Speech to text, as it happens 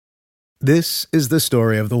This is the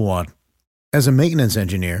story of the one. As a maintenance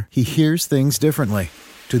engineer, he hears things differently.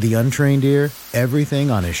 To the untrained ear,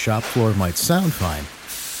 everything on his shop floor might sound fine,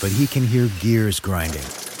 but he can hear gears grinding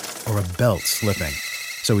or a belt slipping.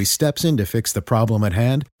 So he steps in to fix the problem at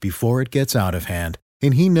hand before it gets out of hand.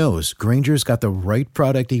 And he knows Grainger's got the right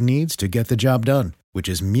product he needs to get the job done, which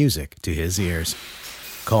is music to his ears.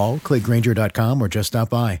 Call, click Grainger.com, or just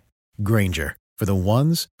stop by. Grainger, for the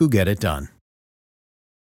ones who get it done.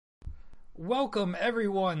 Welcome,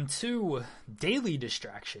 everyone, to Daily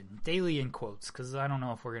Distraction. Daily in quotes, because I don't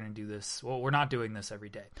know if we're going to do this. Well, we're not doing this every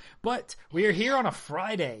day. But we are here on a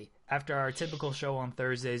Friday after our typical show on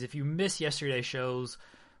Thursdays. If you miss yesterday's shows,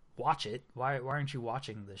 watch it. Why aren't you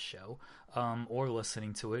watching this show or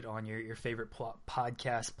listening to it on your favorite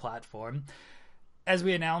podcast platform? As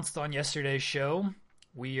we announced on yesterday's show,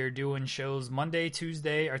 we are doing shows Monday,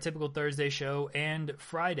 Tuesday, our typical Thursday show, and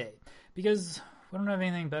Friday. Because we don't have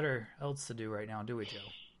anything better else to do right now, do we, Joe?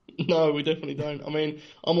 No, we definitely don't. I mean,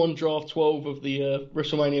 I'm on draft 12 of the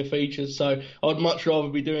WrestleMania features, so I'd much rather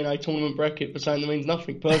be doing a tournament bracket for something that means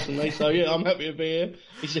nothing personally. So, yeah, I'm happy to be here.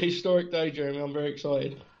 It's a historic day, Jeremy. I'm very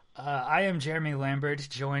excited. I am Jeremy Lambert,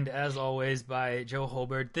 joined as always by Joe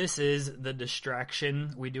Holbert. This is The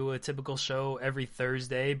Distraction. We do a typical show every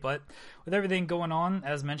Thursday, but with everything going on,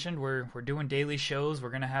 as mentioned, we're doing daily shows. We're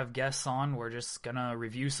going to have guests on. We're just going to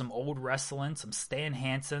review some old wrestling, some Stan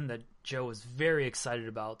Hansen that Joe is very excited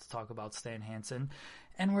about to talk about Stan Hansen.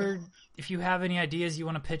 And if you have any ideas you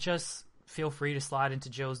want to pitch us, feel free to slide into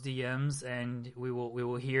Joe's DMs and we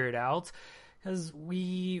will hear it out, because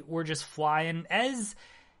we were just flying. As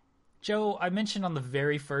Joe, I mentioned on the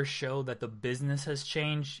very first show that the business has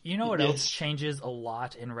changed. You know what else changes a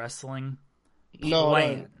lot in wrestling?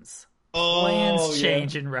 Plans. Plans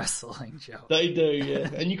change in wrestling, Joe. They do, yeah.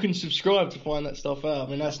 And you can subscribe to find that stuff out. I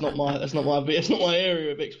mean, that's not my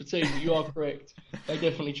area of expertise. But you are correct. They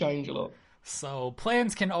definitely change a lot. So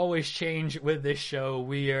plans can always change with this show.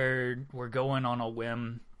 We're going on a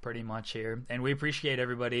whim pretty much here, and we appreciate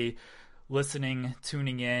everybody listening,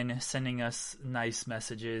 tuning in, sending us nice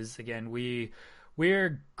messages. Again,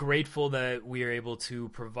 we're grateful that we are able to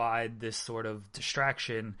provide this sort of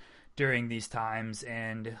distraction during these times.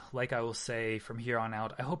 And like I will say from here on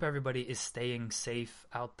out, I hope everybody is staying safe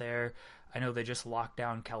out there. I know they just locked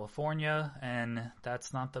down California, and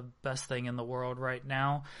that's not the best thing in the world right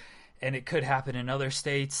now. And it could happen in other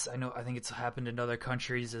states. I think it's happened in other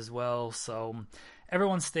countries as well. So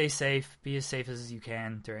everyone stay safe. Be as safe as you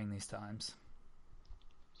can during these times.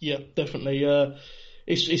 Yeah, definitely.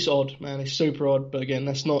 It's odd, man. It's super odd. But again,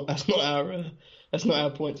 that's not our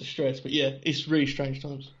point to stress. But yeah, it's really strange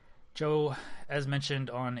times. Joe, as mentioned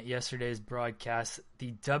on yesterday's broadcast,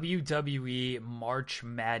 the WWE March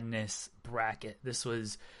Madness bracket. This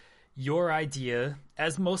was your idea,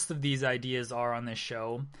 as most of these ideas are on this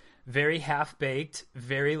show. Very half-baked,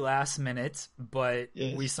 very last minute, but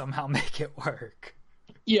we somehow make it work.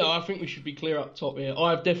 Yeah, I think we should be clear up top here.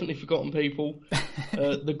 I've definitely forgotten people.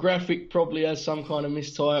 The graphic probably has some kind of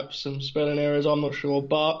mistypes, some spelling errors, I'm not sure.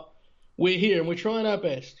 But we're here and we're trying our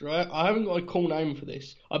best, right? I haven't got a cool name for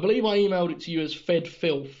this. I believe I emailed it to you as Fed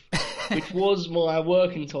Filth, which was my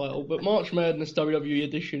working title. But March Madness WWE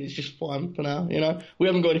edition is just fine for now, you know? We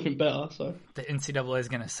haven't got anything better, so. The NCAA is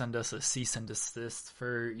going to send us a cease and desist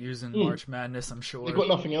for using March Madness, I'm sure. They've got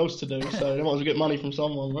nothing else to do, so they might as well get money from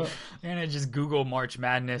someone, right? They're going to just Google March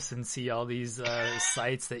Madness and see all these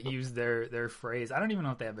sites that use their phrase. I don't even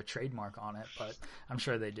know if they have a trademark on it, but I'm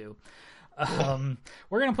sure they do.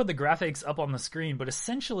 We're going to put the graphics up on the screen, but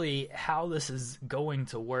essentially how this is going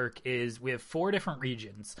to work is we have 4 different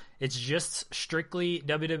regions. It's just strictly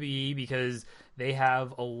WWE because they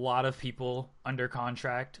have a lot of people under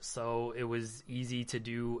contract, so it was easy to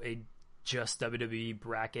do a just WWE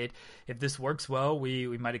bracket. If this works well,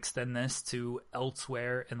 we might extend this to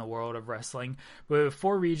elsewhere in the world of wrestling. We have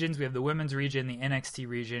 4 regions. We have the women's region, the NXT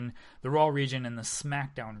region, the Raw region, and the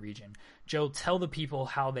SmackDown region. Joe, tell the people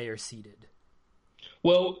how they are seated.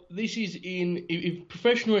 Well, this is if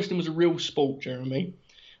professional wrestling was a real sport, Jeremy,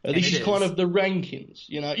 this is kind of the rankings,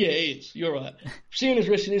 you know. Yeah, it is. You're right. Seeing as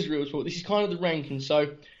wrestling is a real sport, this is kind of the rankings.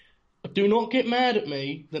 So do not get mad at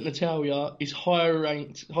me that Natalya is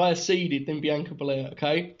higher seeded than Bianca Belair,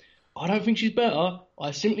 okay? I don't think she's better. I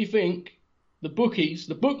simply think the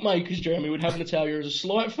bookmakers, Jeremy, would have Natalya as a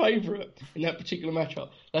slight favourite in that particular matchup.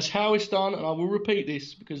 That's how it's done, and I will repeat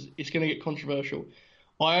this because it's going to get controversial.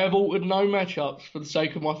 I have altered no matchups for the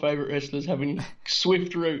sake of my favourite wrestlers having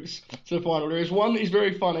swift routes to the final. There is one that is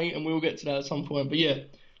very funny, and we'll get to that at some point. But yeah,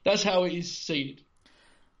 that's how it is seeded.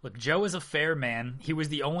 Look, Joe is a fair man. He was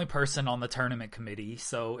the only person on the tournament committee,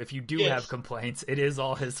 so if you do have complaints, it is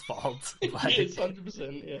all his fault. But yes,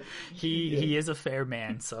 100%. Yeah, he is a fair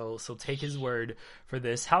man, so take his word for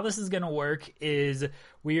this. How this is going to work is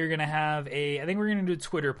we are going to have I think we're going to do a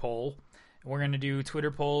Twitter poll. We're going to do Twitter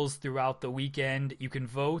polls throughout the weekend. You can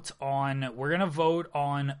we're going to vote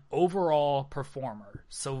on overall performer.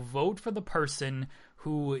 So vote for the person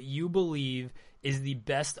who you believe is the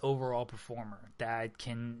best overall performer that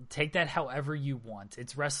can take that however you want.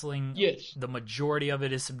 It's wrestling. Yes. The majority of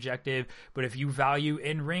it is subjective, but if you value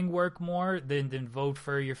in-ring work more, then vote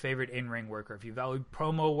for your favorite in-ring worker. If you value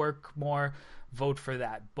promo work more, vote for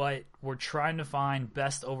that. But we're trying to find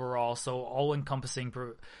best overall, so all-encompassing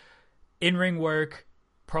in-ring work,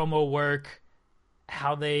 promo work,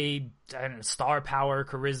 how they star power,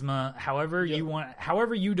 charisma, however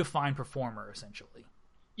you define performer, essentially.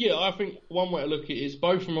 Yeah, I think one way to look at it is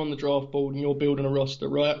both of them on the draft board and you're building a roster,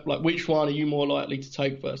 right? Like, which one are you more likely to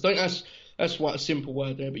take first? I think that's quite a simple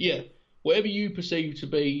way there. But yeah, whatever you perceive to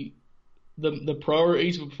be the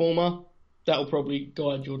priorities of a performer, that'll probably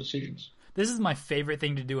guide your decisions. This is my favorite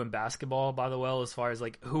thing to do in basketball, by the way, as far as,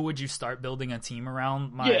 like, who would you start building a team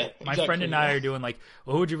around? My friend and I are doing, like,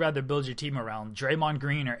 well, who would you rather build your team around, Draymond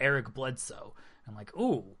Green or Eric Bledsoe? I'm like,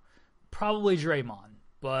 ooh, probably Draymond.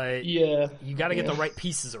 But you got to get the right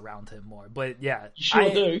pieces around him more. But yeah, you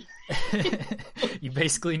sure do. You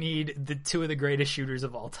basically need the two of the greatest shooters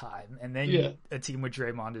of all time, and then a team with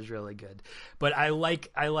Draymond is really good. But I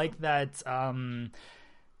like that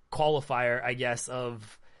qualifier, I guess,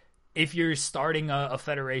 of if you're starting a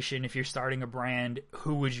federation, if you're starting a brand,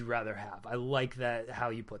 who would you rather have? I like that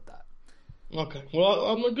how you put that. Okay, well,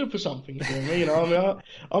 I'm good for something, you know. I mean,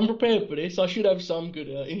 I'm prepared for this. I should have some good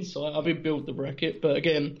insight. I've been built the bracket, but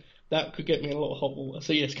again, that could get me in a lot of hot water.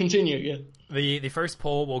 So yes, continue. Yeah. The first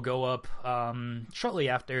poll will go up shortly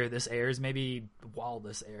after this airs, maybe while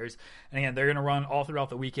this airs. And again, they're going to run all throughout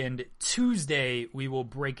the weekend. Tuesday, we will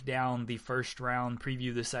break down the first round,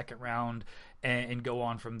 preview the second round, and go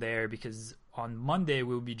on from there, because on Monday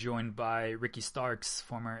we'll be joined by Ricky Starks,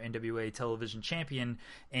 former NWA television champion,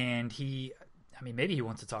 and maybe he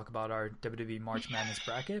wants to talk about our WWE March Madness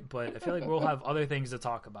bracket, but I feel like we'll have other things to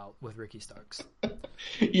talk about with Ricky Starks.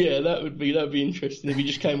 Yeah, that'd be interesting if he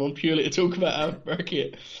just came on purely to talk about our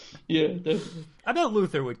bracket. Yeah, definitely. I bet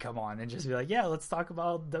Luther would come on and just be like, yeah, let's talk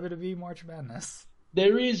about WWE March Madness.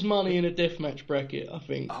 There is money in a deathmatch bracket, I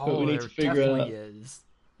think, but we need to figure out. Is.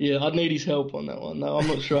 Yeah, I'd need his help on that one. No, I'm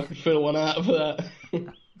not sure I could fill one out for that.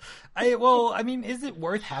 Is it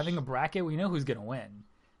worth having a bracket? We know who's going to win.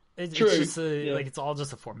 It's True. Just it's all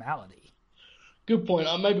just a formality. Good point.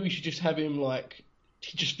 Maybe we should just have him, like,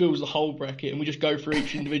 he just fills the whole bracket and we just go for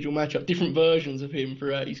each individual matchup, different versions of him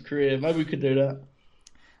throughout his career. Maybe we could do that.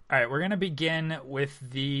 All right, we're going to begin with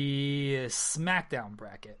the SmackDown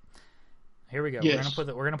bracket. Here we go. Yes.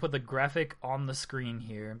 We're gonna put the graphic on the screen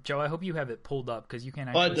here. Joe, I hope you have it pulled up because you can't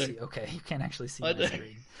actually see. Okay, you can't actually see the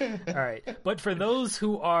screen. All right, but for those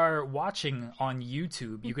who are watching on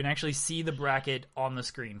YouTube, you can actually see the bracket on the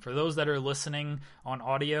screen. For those that are listening on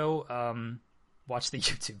audio, watch the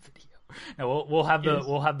YouTube video. Now we'll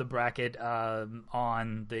have the bracket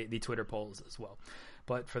on the Twitter polls as well.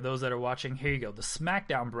 But for those that are watching, here you go. The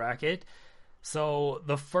SmackDown bracket. So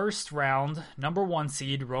the first round, number 1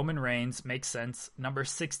 seed, Roman Reigns, makes sense. Number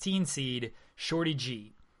 16 seed, Shorty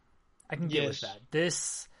G. I can get with that.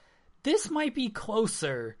 This might be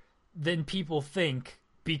closer than people think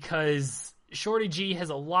because Shorty G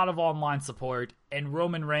has a lot of online support and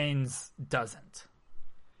Roman Reigns doesn't.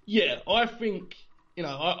 Yeah, I think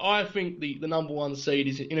I think the number 1 seed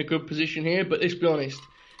is in a good position here, but let's be honest.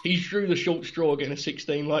 He's drew the short straw getting a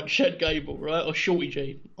 16 like Chad Gable, right? Or Shorty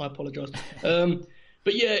G. I apologise.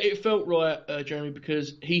 But yeah, it felt right, Jeremy,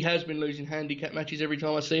 because he has been losing handicap matches every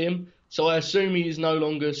time I see him. So I assume he is no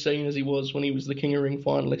longer seen as he was when he was the King of Ring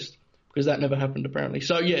finalist, because that never happened apparently.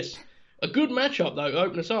 So yes, a good matchup though.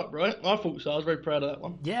 Open us up, right? I thought so. I was very proud of that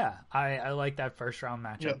one. Yeah, I like that first round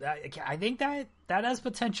matchup. Yeah. I think that has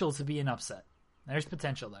potential to be an upset. There's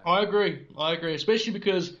potential there. I agree, especially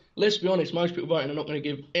because, let's be honest, most people voting are not going to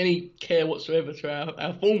give any care whatsoever to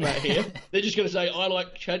our format here. They're just going to say, I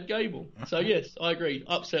like Chad Gable. So, yes, I agree.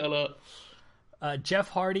 Upset alert. Jeff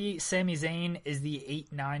Hardy, Sami Zayn is the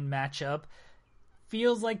 8-9 matchup.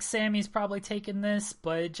 Feels like Sammy's probably taking this,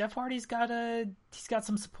 but Jeff Hardy's got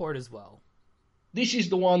some support as well. This is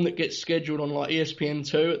the one that gets scheduled on like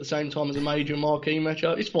ESPN2 at the same time as a major marquee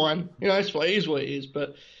matchup. It's fine. It's fine. It is what it is,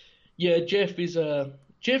 but... Yeah, Jeff is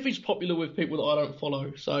popular with people that I don't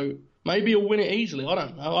follow, so maybe he'll win it easily. I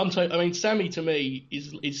don't know. Sammy to me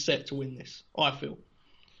is set to win this. I feel.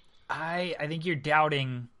 I think you're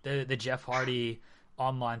doubting the Jeff Hardy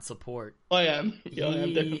online support. I am. Yeah, I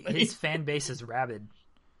am definitely. His fan base is rabid.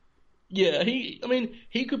 Yeah,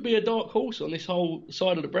 he could be a dark horse on this whole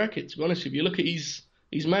side of the bracket, to be honest with you. Look at his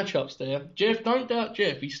matchups there. Jeff, don't doubt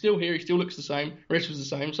Jeff. He's still here. He still looks the same. Rest was the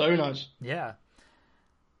same, so who knows? Yeah.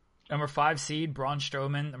 Number 5 seed, Braun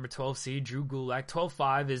Strowman. Number 12 seed, Drew Gulak.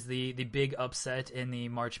 12-5 is the big upset in the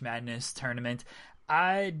March Madness tournament.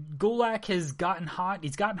 Gulak has gotten hot.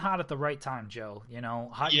 He's gotten hot at the right time, Joe. You know,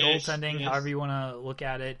 hot goaltending, however you want to look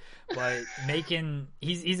at it. But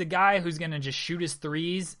he's a guy who's going to just shoot his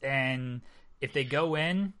threes, and if they go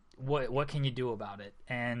in, what can you do about it?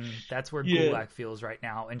 And that's where Gulak feels right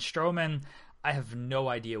now. And Strowman, I have no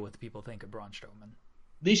idea what the people think of Braun Strowman.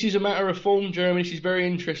 This is a matter of form, Jeremy. This is a very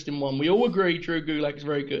interesting one. We all agree Drew Gulak is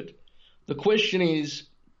very good. The question is,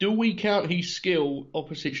 do we count his skill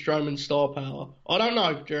opposite Strowman's star power? I don't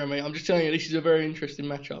know, Jeremy. I'm just telling you, this is a very interesting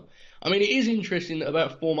matchup. I mean, it is interesting that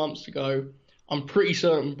about 4 months ago, I'm pretty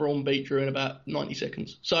certain Braun beat Drew in about 90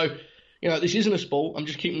 seconds. So, you know, this isn't a sport. I'm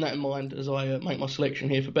just keeping that in mind as I make my selection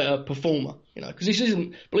here for better performer. You know, because this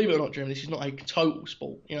isn't, believe it or not, Jeremy, this is not a total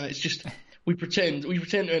sport. You know, it's just we pretend to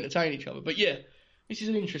entertain each other. But yeah, this is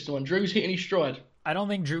an interesting one. Drew's hitting his stride. I don't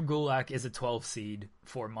think Drew Gulak is a 12 seed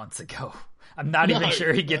 4 months ago. I'm not even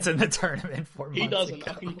sure he gets in the tournament 4 months ago. He doesn't.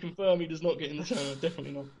 I can confirm he does not get in the tournament.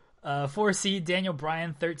 Definitely not. 4 seed, Daniel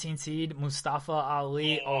Bryan. 13 seed, Mustafa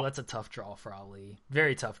Ali. Oh, that's a tough draw for Ali.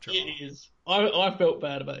 Very tough draw. It is. I felt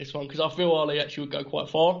bad about this one because I feel Ali actually would go quite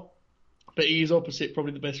far. But he's opposite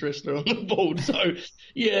probably the best wrestler on the board. So,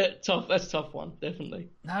 yeah, tough. That's a tough one, definitely.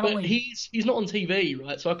 He's not on TV,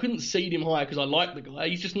 right? So I couldn't seed him higher because I like the guy.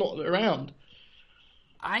 He's just not around.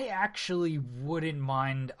 I actually wouldn't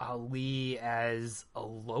mind Ali as a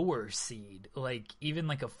lower seed, like even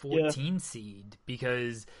like a 14 seed,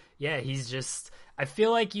 because he's just. I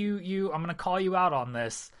feel like you. I'm gonna call you out on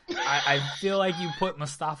this. I feel like you put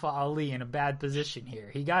Mustafa Ali in a bad position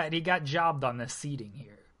here. He got jobbed on this seeding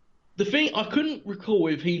here. The thing, I couldn't recall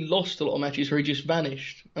if he lost a lot of matches or he just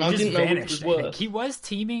vanished, and I didn't know which was worse. He was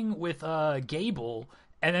teaming with Gable,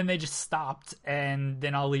 and then they just stopped, and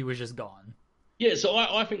then Ali was just gone. Yeah, so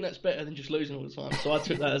I think that's better than just losing all the time. So I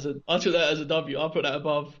took that as a W. I put that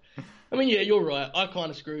above. I mean, yeah, you're right. I kind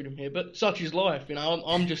of screwed him here, but such is life, you know.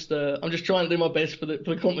 I'm just trying to do my best for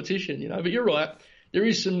the competition, you know. But you're right.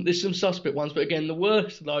 There's some suspect ones, but again, the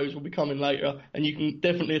worst of those will be coming later, and you can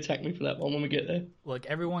definitely attack me for that one when we get there. Look,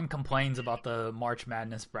 everyone complains about the March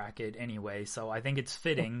Madness bracket anyway, so I think it's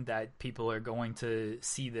fitting that people are going to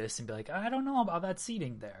see this and be like, I don't know about that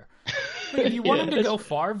seeding there. Like, if you want him to go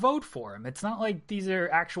far, vote for him. It's not like these are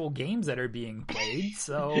actual games that are being played,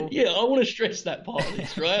 so... Yeah, I want to stress that part of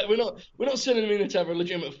this, right? We're not sending him in to have a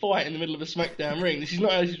legitimate fight in the middle of a SmackDown ring. This is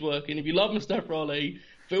not how this is working. If you love Mustafa Ali,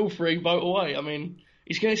 feel free, vote away. I mean,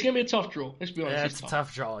 it's going to be a tough draw. Let's be honest. Yeah, it's a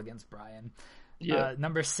tough draw against Bryan. Yeah.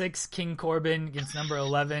 Number 6, King Corbin against number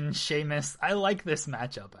 11, Sheamus. I like this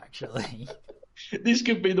matchup, actually. This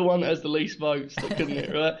could be the one that has the least votes, couldn't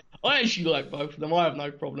it, right? I actually like both of them. I have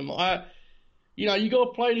no problem. You got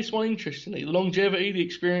to play this one interestingly. The longevity, the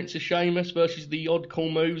experience of Sheamus versus the odd cool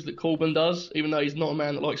moves that Corbin does, even though he's not a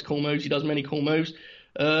man that likes cool moves. He does many cool moves.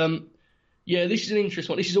 Yeah, this is an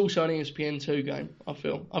interesting one. This is also an ESPN2 game, I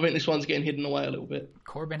feel. I think this one's getting hidden away a little bit.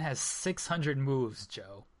 Corbin has 600 moves,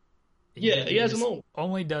 Joe. He has them all.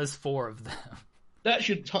 Only does 4 of them. That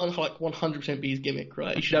should 100% be his gimmick,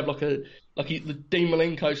 right? He should have the Dean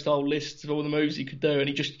Malenko style list of all the moves he could do,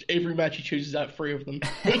 and every match he chooses out 3 of them.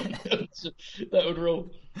 That would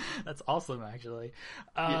rule. That's awesome, actually.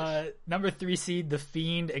 Yes. Number 3 seed, The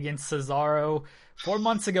Fiend against Cesaro. 4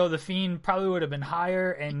 months ago, The Fiend probably would have been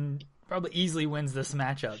higher and probably easily wins this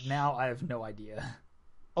matchup. Now I have no idea.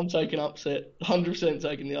 I'm taking upset. 100%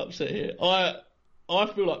 taking the upset here. I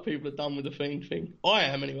feel like people are done with the Fiend thing. I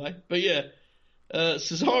am anyway. But yeah.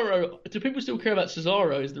 Cesaro, do people still care about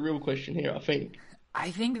Cesaro is the real question here, I think.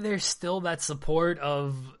 I think there's still that support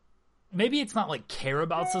of, maybe it's not like care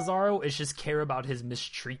about Cesaro, it's just care about his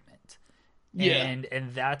mistreatment. Yeah.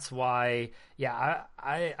 And that's why,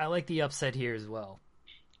 I like the upset here as well.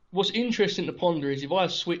 What's interesting to ponder is if I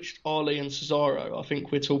switched Ali and Cesaro, I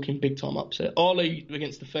think we're talking big time upset. Ali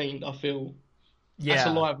against The Fiend, I feel that's a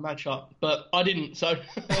live matchup, but I didn't, so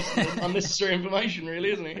that's unnecessary information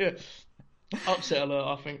really, isn't it? Yeah. Upset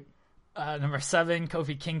alert, I think. Number 7,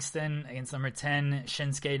 Kofi Kingston against number 10,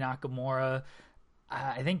 Shinsuke Nakamura.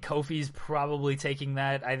 I think Kofi's probably taking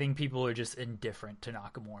that. I think people are just indifferent to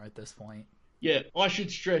Nakamura at this point. Yeah, I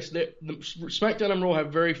should stress that SmackDown and Raw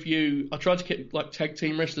have very few. I tried to get tag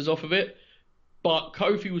team wrestlers off of it. But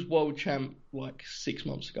Kofi was world champ like 6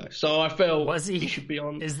 months ago, so I felt was he should be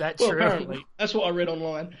on. Is that well, true? Apparently, that's what I read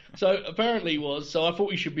online. So apparently he was. So I thought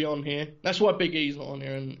he should be on here. That's why Big E's not on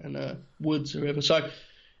here and Woods or whatever. So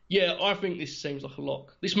yeah, I think this seems like a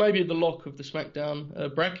lock. This may be the lock of the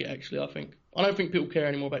SmackDown bracket. Actually, I don't think people care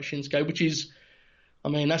anymore about Shinsuke, which is, I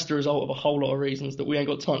mean, that's the result of a whole lot of reasons that we ain't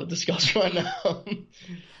got time to discuss right now.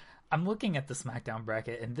 I'm looking at the SmackDown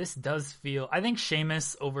bracket, and this does feel. I think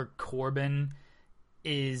Sheamus over Corbin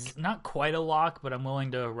is not quite a lock, but I'm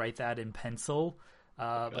willing to write that in pencil.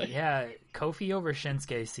 Okay. But yeah, Kofi over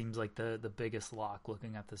Shinsuke seems like the biggest lock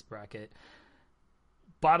looking at this bracket.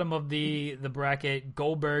 Bottom of the bracket,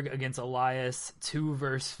 Goldberg against Elias, 2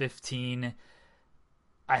 versus 15.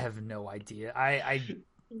 I have no idea. I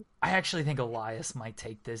actually think Elias might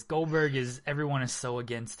take this. Goldberg everyone is so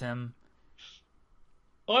against him.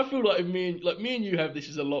 I feel like me and you have this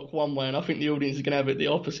as a lock one way, and I think the audience is going to have it the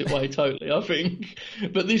opposite way totally, I think.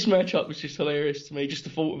 But this matchup was just hilarious to me. Just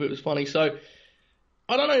the thought of it was funny. So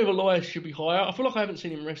I don't know if Elias should be higher. I feel like I haven't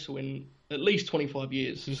seen him wrestle in at least 25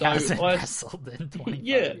 years. He hasn't wrestled in 25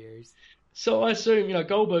 years. So I assume,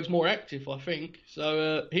 Goldberg's more active, I think.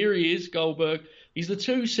 So here he is, Goldberg. He's the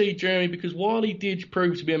 2 seed, Jeremy, because while he did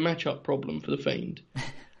prove to be a matchup problem for the Fiend,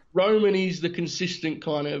 Roman is the consistent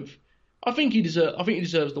kind of. I think he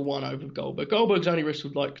deserves the 1 over Goldberg. Goldberg's only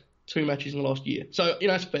wrestled like 2 matches in the last year, so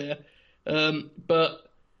that's fair. But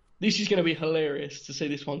this is going to be hilarious to see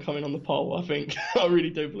this one coming on the poll. I think I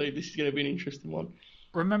really do believe this is going to be an interesting one.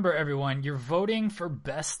 Remember, everyone, you're voting for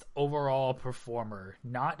best overall performer,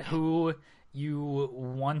 not who you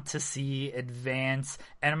want to see advance.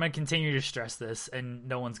 And I'm going to continue to stress this, and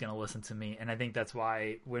no one's going to listen to me. And I think that's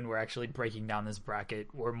why when we're actually breaking down this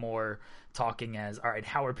bracket, we're more talking as, all right,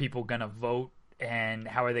 how are people going to vote, and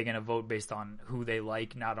how are they going to vote based on who they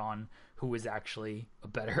like, not on who is actually a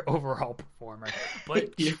better overall performer.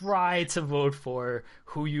 But try to vote for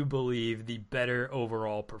who you believe the better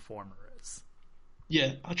overall performer is.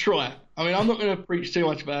 Yeah, I try. I mean, I'm not going to preach too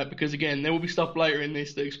much about it because, again, there will be stuff later in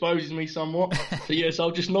this that exposes me somewhat. So, yes,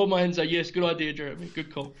 I'll just nod my head and say, yes, good idea, Jeremy.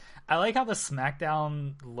 Good call. I like how the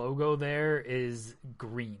SmackDown logo there is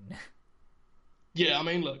green. Yeah, I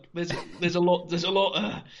mean, look, there's a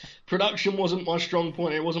lot. Production wasn't my strong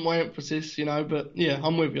point. It wasn't my emphasis, but, yeah,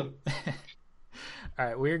 I'm with you. All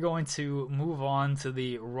right, we're going to move on to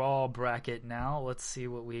the Raw bracket now. Let's see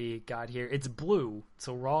what we got here. It's blue,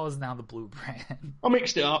 so Raw is now the blue brand. I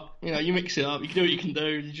mixed it up. You mix it up. You can do what you can do.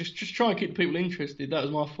 You just try and keep people interested. That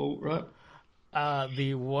was my fault, right?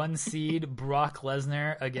 The 1 seed Brock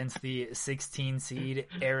Lesnar against the 16 seed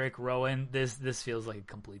Eric Rowan. This feels like a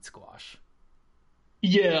complete squash.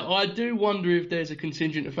 Yeah, I do wonder if there's a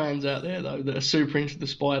contingent of fans out there though that are super into the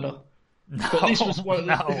Spider. No, but this was one of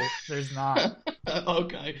the... no, there's not.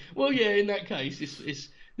 Okay. Well, yeah, in that case, this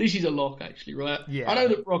is a lock, actually, right? Yeah. I know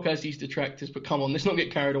that Brock has these detractors, but come on, let's not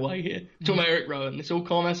get carried away here. We're talking about Eric Rowan. Let's all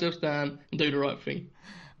calm ourselves down and do the right thing.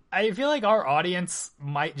 I feel like our audience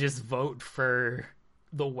might just vote for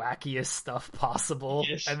the wackiest stuff possible,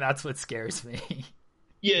 yes. And that's what scares me.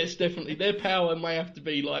 Yes, definitely. Their power may have to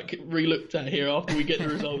be, re-looked at here after we get the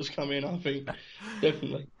results come in, I think.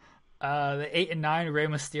 Definitely. The 8 and 9, Rey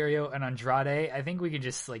Mysterio and Andrade. I think we could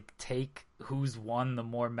just take who's won the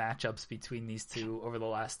more matchups between these two over the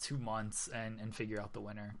last 2 months and figure out the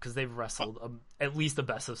winner because they've wrestled at least a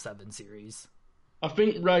best of 7 series. I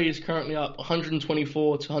think Rey is currently up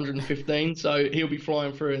 124 to 115, so he'll be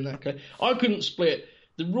flying through in that case. I couldn't split.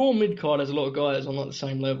 The Raw mid card has a lot of guys on the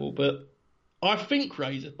same level, but I think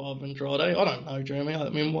Rey's above Andrade. I don't know, Jeremy. I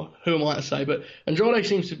mean, who am I to say? But Andrade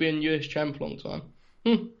seems to be in US champ a long time.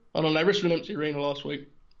 I don't know. Wrestled in Empty Arena last week.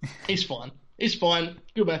 He's fine. It's fine.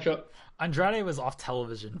 Good matchup. Andrade was off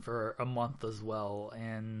television for a month as well,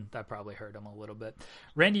 and that probably hurt him a little bit.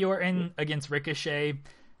 Randy Orton against Ricochet.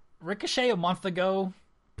 Ricochet a month ago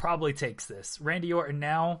probably takes this. Randy Orton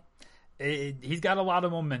now, he's got a lot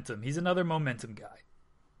of momentum. He's another momentum guy.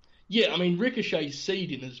 Yeah, I mean, Ricochet's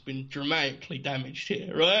seeding has been dramatically damaged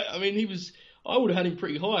here, right? I mean, I would have had him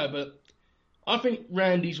pretty high, but I think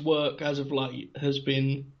Randy's work as of late has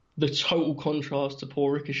been the total contrast to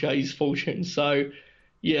poor Ricochet's fortune. So,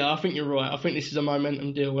 yeah, I think you're right. I think this is a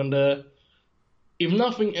momentum deal. And if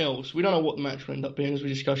nothing else, we don't know what the match will end up being, as we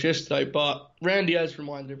discussed yesterday, but Randy has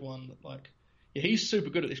reminded everyone that, he's super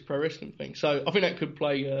good at this pro wrestling thing. So I think that could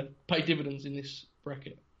pay dividends in this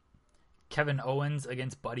bracket. Kevin Owens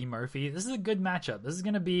against Buddy Murphy. This is a good matchup. This is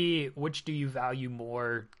going to be which do you value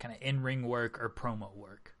more, kind of in-ring work or promo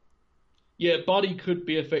work? Yeah, Buddy could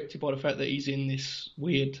be affected by the fact that he's in this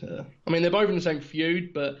weird. I mean, they're both in the same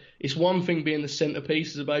feud, but it's one thing being the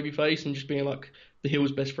centerpiece as a babyface and just being like the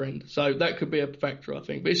heel's best friend. So that could be a factor, I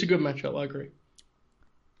think. But it's a good matchup, I agree.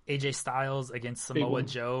 AJ Styles against Samoa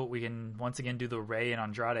Joe. We can once again do the Rey and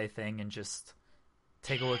Andrade thing and just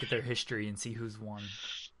take a look at their history and see who's won.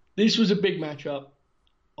 This was a big matchup.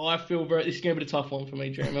 I feel this is going to be a tough one for me,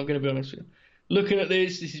 Jeremy. I'm going to be honest with you. Looking at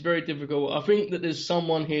this is very difficult. I think that there's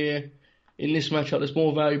someone here in this matchup that's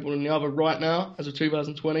more valuable than the other right now as of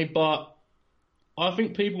 2020, but I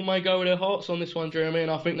think people may go with their hearts on this one, Jeremy, and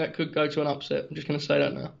I think that could go to an upset. I'm just going to say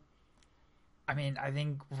that now. I mean, I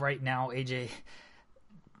think right now, AJ,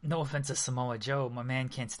 no offense to Samoa Joe, my man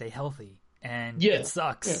can't stay healthy, and it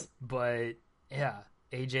sucks, but yeah,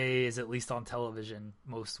 AJ is at least on television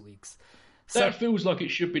most weeks. That feels like it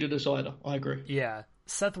should be the decider. I agree. Yeah.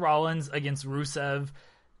 Seth Rollins against Rusev.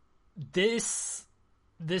 This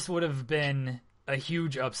would have been a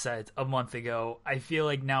huge upset a month ago. I feel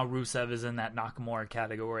like now Rusev is in that Nakamura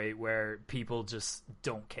category where people just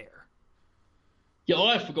don't care. Yeah,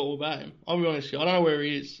 I forgot all about him. I'll be honest with you. I don't know where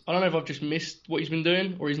he is. I don't know if I've just missed what he's been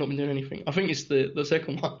doing or he's not been doing anything. I think it's the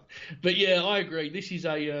second one. But yeah, I agree. This is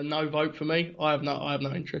a no vote for me. I have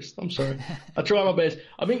no interest. I'm sorry. I try my best.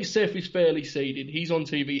 I think Seth is fairly seeded. He's on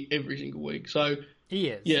TV every single week. So he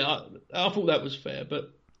is. Yeah, I thought that was fair,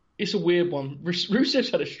 but it's a weird one.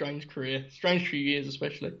 Rusev's had a strange career, strange few years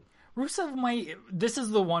especially. Rusev might. This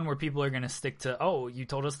is the one where people are going to stick to, oh, you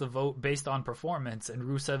told us to vote based on performance, and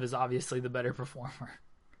Rusev is obviously the better performer.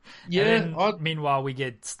 Yeah. Meanwhile, we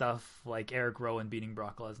get stuff like Eric Rowan beating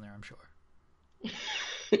Brock Lesnar, I'm sure.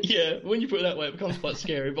 Yeah, when you put it that way, it becomes quite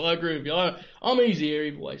scary, but I agree with you. I'm easy here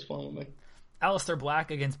either way, it's fine with me. Aleister Black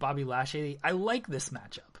against Bobby Lashley. I like this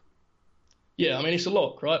matchup. Yeah, I mean, it's a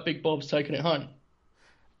lock, right? Big Bob's taking it home.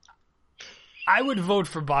 I would vote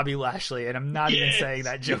for Bobby Lashley, and I'm not even saying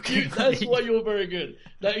that jokingly. That's why you're very good.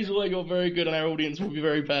 That is why you're very good, and our audience will be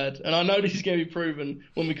very bad. And I know this is going to be proven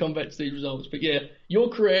when we come back to these results. But yeah, you're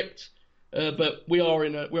correct. But we're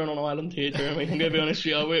on an island here, Jeremy. I'm going to be honest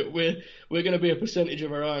with you. We're going to be a percentage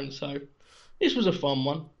of our own. So this was a fun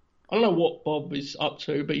one. I don't know what Bob is up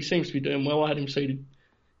to, but he seems to be doing well. I had him seeded.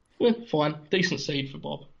 Yeah, fine. Decent seed for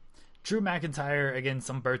Bob. Drew McIntyre against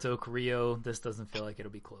Humberto Carrillo. This doesn't feel like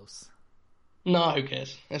it'll be close. No, who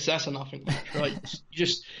cares? That's a nothing match, right? you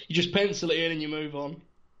just pencil it in and you move on.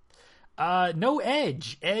 No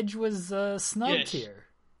Edge. Edge was snubbed here.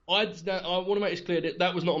 I want to make this clear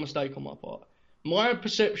that was not a mistake on my part. My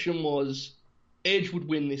perception was Edge would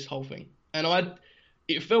win this whole thing, and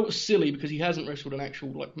it felt silly because he hasn't wrestled an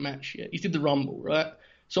actual match yet. He did the Rumble, right?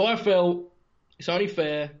 So I felt it's only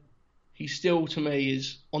fair. He still, to me,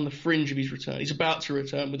 is on the fringe of his return. He's about to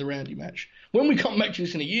return with a Randy match. When we come back to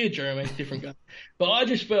this in a year, Jeremy, it's a different game. But I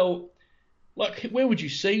just felt like, where would you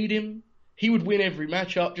seed him? He would win every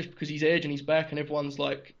matchup just because he's Edge and he's back and everyone's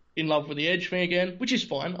in love with the Edge thing again, which is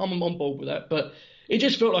fine. I'm on board with that. But it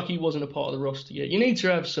just felt like he wasn't a part of the roster yet. You need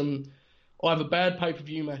to have some either bad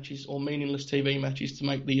pay-per-view matches or meaningless TV matches to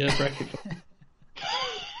make the bracket.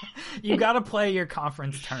 You got to play your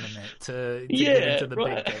conference tournament to get into the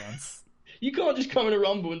big dance. You can't just come in a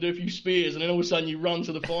Rumble and do a few spears and then all of a sudden you run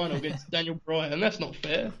to the final against Daniel Bryan. That's not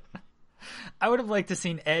fair. I would have liked to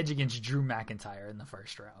seen Edge against Drew McIntyre in the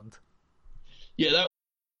first round. Yeah,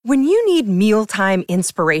 When you need mealtime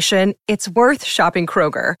inspiration, it's worth shopping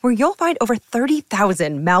Kroger, where you'll find over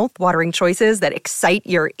 30,000 mouth-watering choices that excite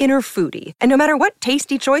your inner foodie. And no matter what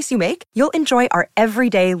tasty choice you make, you'll enjoy our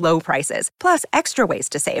everyday low prices, plus extra ways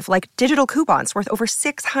to save, like digital coupons worth over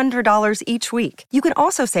 $600 each week. You can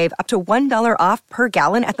also save up to $1 off per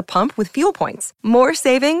gallon at the pump with fuel points. More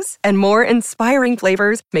savings and more inspiring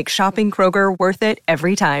flavors make shopping Kroger worth it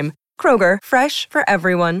every time. Kroger, fresh for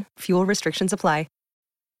everyone. Fuel restrictions apply.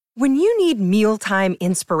 When you need mealtime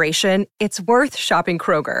inspiration, it's worth shopping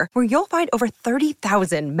Kroger, where you'll find over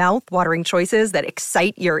 30,000 mouth-watering choices that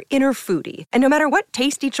excite your inner foodie. And no matter what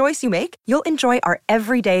tasty choice you make, you'll enjoy our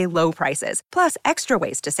everyday low prices, plus extra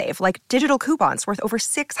ways to save, like digital coupons worth over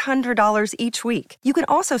 $600 each week. You can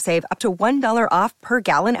also save up to $1 off per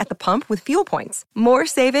gallon at the pump with fuel points. More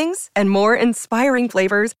savings and more inspiring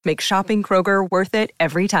flavors make shopping Kroger worth it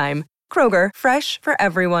every time. Kroger, fresh for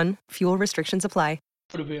everyone. Fuel restrictions apply.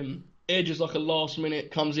 Of him. Edge is like a last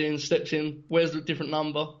minute, comes in, steps in, wears a different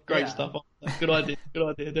number. Great stuff. Good idea,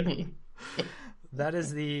 definitely. That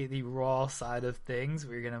is the Raw side of things.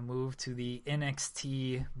 We're going to move to the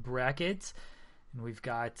NXT bracket. And we've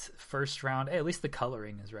got first round, at least the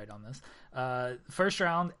coloring is right on this. First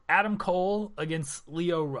round, Adam Cole against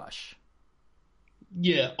Lio Rush.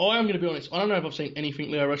 Yeah, I am going to be honest. I don't know if I've seen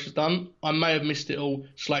anything Lio Rush has done. I may have missed it all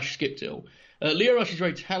 / skipped it all. Lio Rush is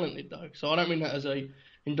very talented though, so I don't mean that as a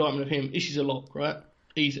indictment of him. This is a lock, right?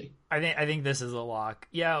 Easy. I think this is a lock.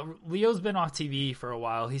 Yeah, Leo's been off TV for a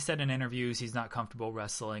while. He said in interviews he's not comfortable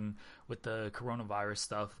wrestling with the coronavirus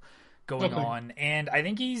stuff going on, and I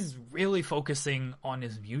think he's really focusing on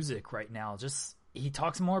his music right now. Just he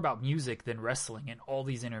talks more about music than wrestling in all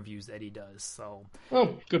these interviews that he does. So,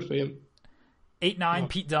 good for him. 8-9,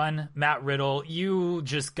 Pete Dunne, Matt Riddle. You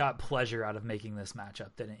just got pleasure out of making this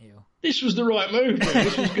matchup, didn't you? This was the right move, man.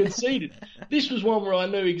 This was conceded. This was one where I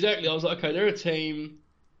knew exactly. I was like, okay, they're a team.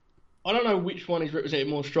 I don't know which one is represented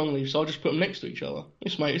more strongly, so I'll just put them next to each other.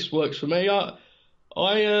 This works for me.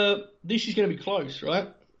 This is going to be close, right?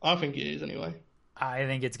 I think it is, anyway. I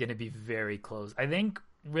think it's going to be very close. I think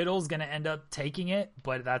Riddle's going to end up taking it,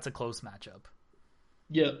 but that's a close matchup.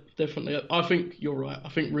 Yeah, definitely. I think you're right. I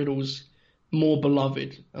think Riddle's more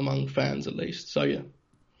beloved among fans, at least. So, yeah.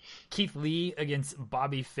 Keith Lee against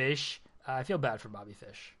Bobby Fish. I feel bad for Bobby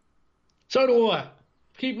Fish. So do I.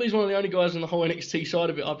 Keith Lee's one of the only guys on the whole NXT side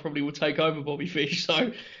of it I probably would take over Bobby Fish.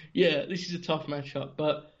 So, yeah, this is a tough matchup.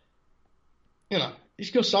 But, you know,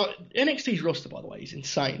 it's got some... NXT's roster, by the way, is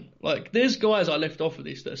insane. Like, there's guys I left off of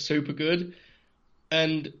this that are super good.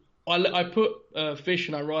 And I put Fish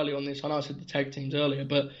and O'Reilly on this. I know I said the tag teams earlier,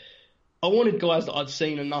 but I wanted guys that I'd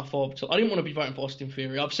seen enough of. I didn't want to be voting for Austin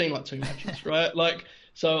Theory. I've seen like 2 matches, right? Like,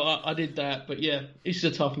 so I did that. But yeah, this is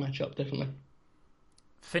a tough matchup, definitely.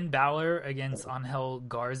 Finn Balor against Angel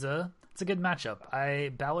Garza. It's a good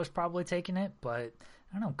matchup. Balor's probably taking it, but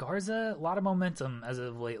I don't know. Garza, a lot of momentum as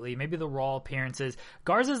of lately. Maybe the Raw appearances.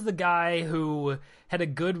 Garza's the guy who had a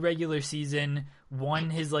good regular season,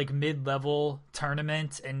 won his like mid-level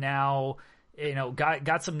tournament, and now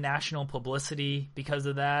got some national publicity because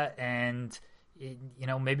of that, and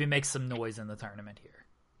maybe makes some noise in the tournament here.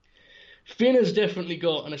 Finn has definitely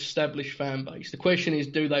got an established fan base. The question is,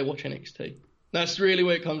 do they watch NXT? That's really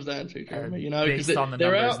what it comes down to, Jeremy. Based on the numbers,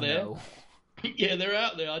 they're out there. No. Yeah, they're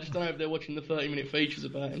out there. I just don't know if they're watching the 30-minute features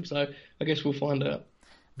about him. So I guess we'll find out.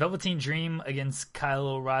 Velveteen Dream against Kyle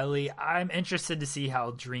O'Reilly. I'm interested to see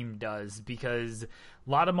how Dream does because a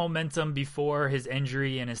lot of momentum before his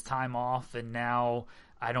injury and his time off, and now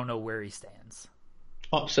I don't know where he stands.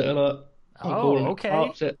 Upset alert. Okay.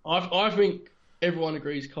 Upset. I think everyone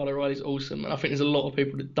agrees Kyle O'Reilly's awesome, and I think there's a lot of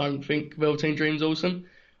people that don't think Velveteen Dream's awesome.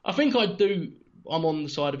 I think I do. I'm on the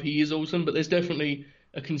side of he is awesome, but there's definitely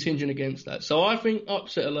a contingent against that. So I think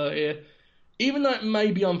upset alert here, even though it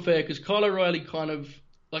may be unfair because Kyle O'Reilly kind of,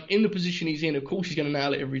 like in the position he's in, of course he's going to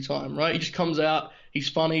nail it every time, right? He just comes out, he's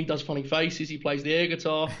funny, does funny faces, he plays the air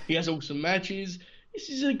guitar, he has awesome matches. This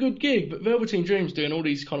is a good gig, but Velveteen Dream's doing all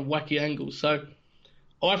these kind of wacky angles. So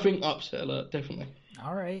I think upset alert, definitely.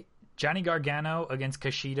 All right. Johnny Gargano against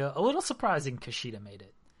Kushida. A little surprising Kushida made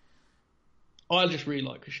it. I just really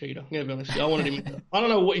like Kushida. I'm going to be honest with you. I wanted him. I don't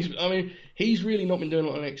know what he's really not been doing a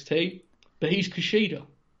lot on NXT, but he's Kushida.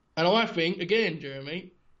 And I think, again,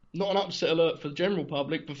 Jeremy, not an upset alert for the general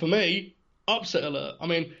public, but for me, upset alert. I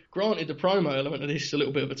mean, granted, the promo element of this is a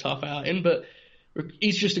little bit of a tough outing, but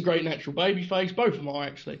he's just a great natural babyface. Both of them are,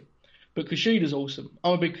 actually. But Kushida's awesome.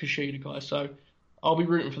 I'm a big Kushida guy, so I'll be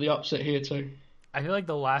rooting for the upset here, too. I feel like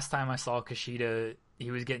the last time I saw Kushida, he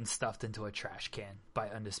was getting stuffed into a trash can by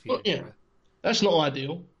Undisputed Era. That's not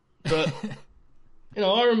ideal, but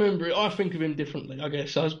I remember it. I think of him differently, I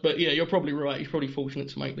guess. But yeah, you're probably right. He's probably fortunate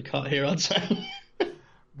to make the cut here, I'd say.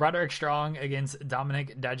 Roderick Strong against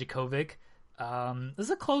Dominik Dijakovic. This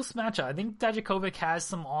is a close matchup. I think Dijakovic has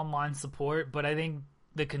some online support, but I think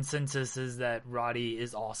the consensus is that Roddy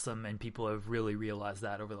is awesome, and people have really realized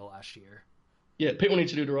that over the last year. Yeah, people need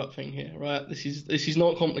to do the right thing here, right? This is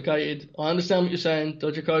not complicated. I understand what you're saying.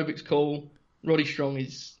 Dijakovic's cool. Roddy Strong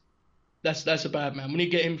is... That's a bad man. We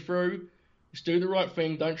need to get him through. Let's do the right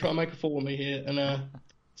thing. Don't try to make a fool of me here. And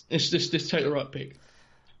let's take the right pick.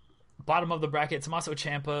 Bottom of the bracket, Tommaso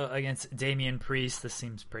Ciampa against Damian Priest. This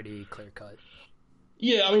seems pretty clear-cut.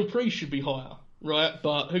 Yeah, I mean, Priest should be higher, right?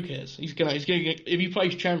 But who cares? He's gonna if he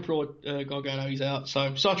plays Ciampa or Gargano, he's out.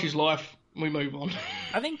 So such is life. We move on.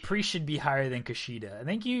 I think Priest should be higher than Kushida. I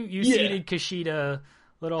think you seated Kushida a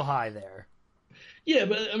little high there. Yeah,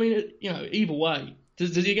 but I mean, either way.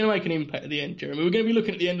 Is he going to make an impact at the end, Jeremy? We're going to be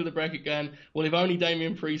looking at the end of the bracket going, well, if only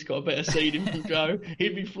Damian Priest got a better seeding from Joe,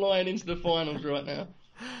 he'd be flying into the finals right now.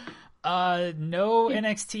 No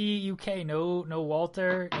NXT UK, no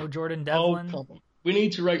Walter, no Jordan Devlin. Oh, come on. We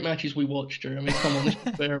need to rate matches we watch, Jeremy. Come on, let's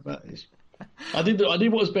be fair about this. I did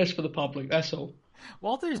what was best for the public, that's all.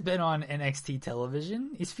 Walter's been on NXT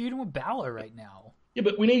television. He's feuding with Balor right now. Yeah,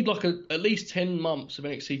 but we need like at least 10 months of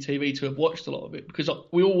NXT TV to have watched a lot of it because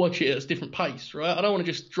we all watch it at a different pace, right? I don't want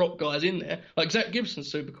to just drop guys in there. Like Zach Gibson's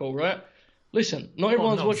super cool, right? Listen, not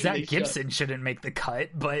everyone's watching Zach these Gibson shows. shouldn't make the cut,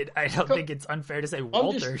 but I don't think it's unfair to say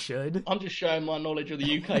Walter should. I'm just showing my knowledge of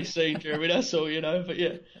the UK scene, Jeremy, that's all, But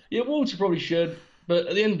yeah, Walter probably should. But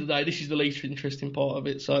at the end of the day, this is the least interesting part of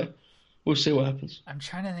it, so we'll see what happens. I'm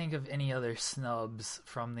trying to think of any other snubs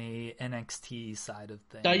from the NXT side of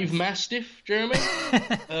things. Dave Mastiff, Jeremy.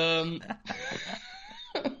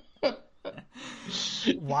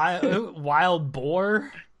 Wild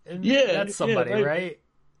Boar? Yeah. That's somebody, right?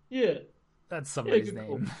 Yeah. That's somebody's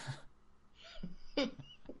name.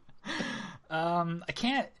 I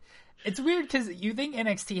can't... It's weird because you think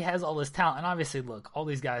NXT has all this talent, and obviously, look, all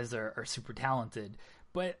these guys are super talented,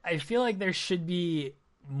 but I feel like there should be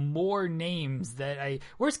more names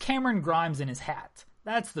Where's Cameron Grimes in his hat?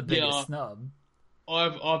 That's the biggest snub.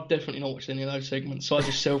 I've definitely not watched any of those segments, so I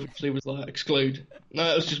just selfishly was like, exclude.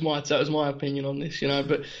 No, that was my opinion on this,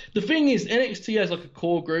 But the thing is, NXT has like a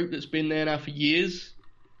core group that's been there now for years,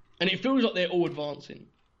 and it feels like they're all advancing,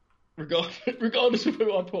 regardless of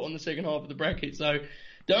who I put on the second half of the bracket. So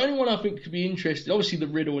the only one I think could be interesting, obviously the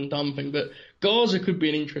Riddle and Dunn thing, but Garza could be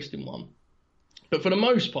an interesting one. But for the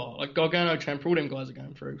most part, like Gargano, Ciampa, all them guys are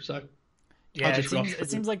going through. So yeah, it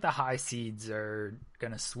seems like the high seeds are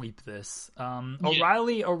gonna sweep this.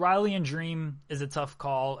 O'Reilly and Dream is a tough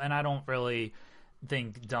call, and I don't really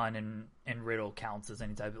think Dunn and Riddle counts as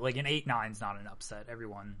any type of, like an 8-9's not an upset.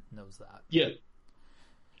 Everyone knows that. Yeah,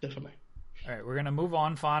 definitely. All right, we're going to move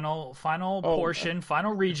on. Final portion,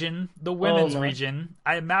 final region, the women's region.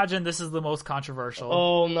 I imagine this is the most controversial.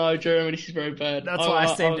 Oh, no, Jeremy, this is very bad. That's why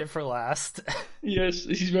I saved it for last. Yes,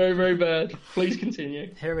 this is very, very bad. Please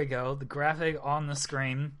continue. Here we go. The graphic on the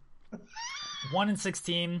screen.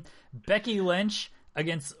 1-16, Becky Lynch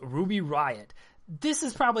against Ruby Riott. This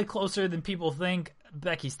is probably closer than people think.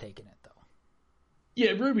 Becky's taking it, though.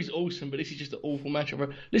 Yeah, Ruby's awesome, but this is just an awful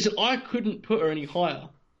matchup. Listen, I couldn't put her any higher.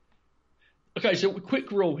 Okay, so a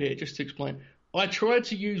quick rule here, just to explain. I tried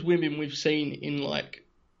to use women we've seen in, like,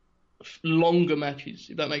 longer matches,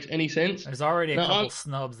 if that makes any sense. There's already a couple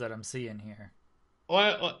snubs that I'm seeing here.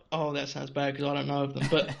 Oh, that sounds bad because I don't know of them.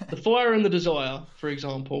 But the Fire and the Desire, for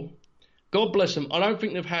example, God bless them, I don't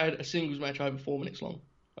think they've had a singles match over 4 minutes long.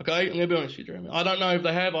 Okay? I'm going to be honest with you, Jeremy. I don't know if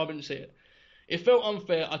they have. I didn't see it. It felt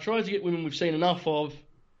unfair. I tried to get women we've seen enough of,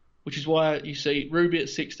 which is why you see Ruby at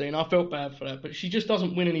 16. I felt bad for that, but she just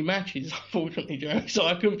doesn't win any matches, unfortunately, Jeremy, so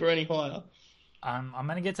I couldn't put any higher. I'm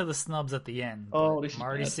going to get to the snubs at the end. I'm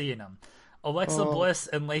already seeing them. Alexa Bliss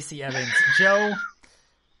and Lacey Evans. Joe,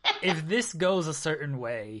 if this goes a certain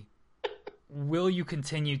way, will you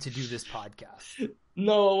continue to do this podcast?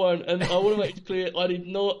 No, I won't. And I want to make it clear, I did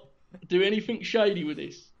not do anything shady with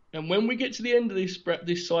this. And when we get to the end of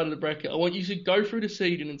this side of the bracket, I want you to go through the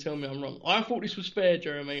seeding and tell me I'm wrong. I thought this was fair,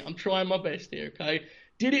 Jeremy. I'm trying my best here, okay?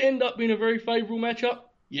 Did it end up being a very favourable matchup?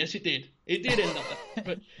 Yes, it did. It did end up that.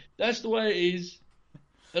 But that's the way it is.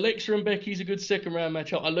 Alexa and Becky's a good second-round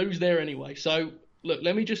matchup. I lose there anyway. So, look,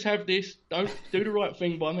 let me just have this. Don't do the right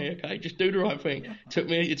thing by me, okay? Just do the right thing. It took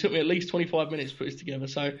me at least 25 minutes to put this together.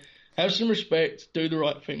 So, have some respect. Do the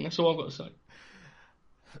right thing. That's all I've got to say.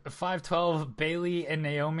 5-12, Bayley and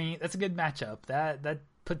Naomi. That's a good matchup. That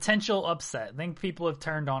potential upset. I think people have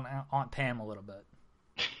turned on Aunt Pam a little bit.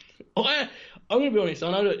 I'm going to be honest.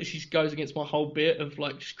 I know that this goes against my whole bit of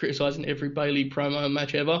like just criticising every Bayley promo and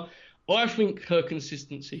match ever. I think her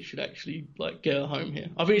consistency should actually like get her home here.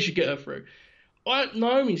 I think it should get her through.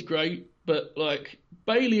 Naomi's great, but like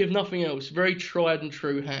Bayley, if nothing else, very tried and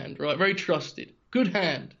true hand, right? Very trusted, good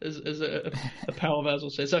hand, as a pal of ours will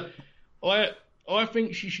say. So I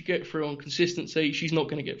think she should get through on consistency. She's not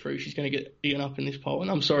going to get through. She's going to get eaten up in this poll,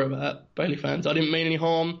 and I'm sorry about that, Bayley fans. I didn't mean any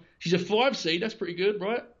harm. She's a 5 seed. That's pretty good,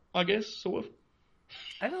 right? I guess, sort of.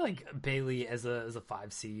 I feel like Bayley as a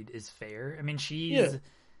 5 seed is fair. I mean,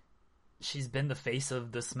 she's been the face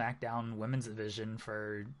of the SmackDown women's division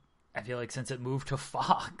for, I feel like, since it moved to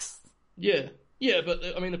Fox. Yeah, but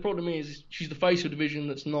I mean, the problem is she's the face of a division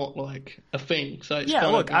that's not like a thing. So it's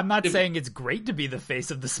look, I'm not saying it's great to be the face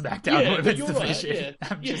of the SmackDown women's division. Right, yeah.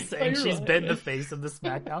 I'm just saying she's been the face of the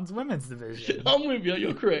SmackDown's women's division. I'm with you.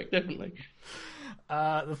 You're correct, definitely.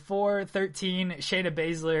 The 4-13, Shayna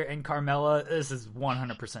Baszler and Carmella. This is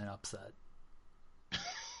 100% upset.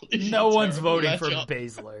 No one's voting for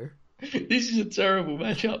Baszler. This is a terrible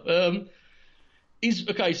matchup.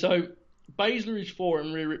 So Baszler is 4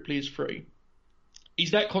 and Rhea Ripley is 3.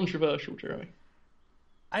 Is that controversial, Jeremy?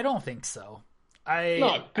 I don't think so.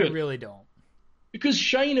 I really don't. Because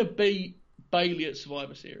Shayna beat Bayley at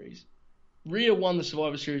Survivor Series. Rhea won the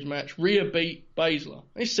Survivor Series match. Rhea beat Baszler.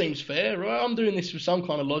 This seems fair, right? I'm doing this with some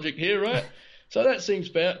kind of logic here, right? So that seems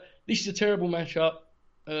fair. This is a terrible matchup,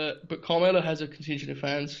 but Carmella has a contingent of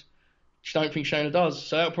fans. I don't think Shayna does,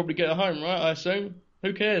 so that'll probably get her home, right? I assume.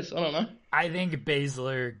 Who cares? I don't know. I think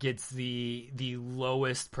Baszler gets the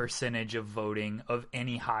lowest percentage of voting of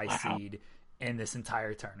any high seed in this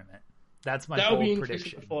entire tournament. That's my bold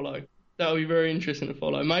prediction. That'll be very interesting to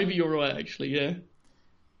follow. Maybe you're right, actually, yeah.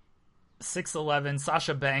 6'11",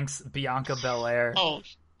 Sasha Banks, Bianca Belair. Oh,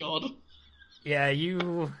 God. Yeah,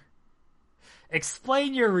 you...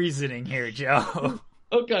 Explain your reasoning here, Joe.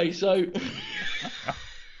 Okay, so...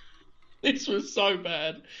 This was so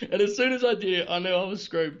bad. And as soon as I did it, I knew I was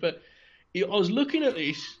screwed. But I was looking at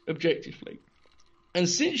this objectively. And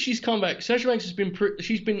since she's come back, Sasha Banks has been...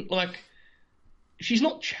 She's been, like... She's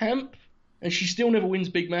not champ, and she still never wins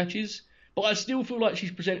big matches. But I still feel like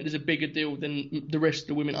she's presented as a bigger deal than the rest of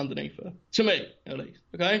the women underneath her. To me, at least.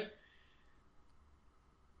 Okay?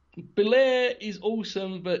 Belair is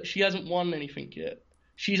awesome, but she hasn't won anything yet.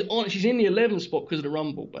 She's in the 11th spot because of the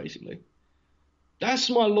Rumble, basically. That's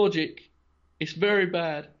my logic. It's very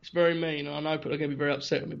bad. It's very mean. And I know people are going to be very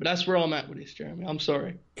upset with me, but that's where I'm at with this, Jeremy. I'm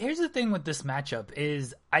sorry. Here's the thing with this matchup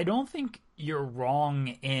is I don't think you're wrong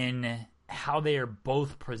in how they are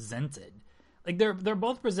both presented. Like they're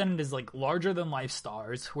both presented as like larger than life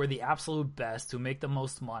stars who are the absolute best, who make the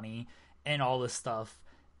most money and all this stuff.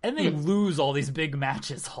 And they lose all these big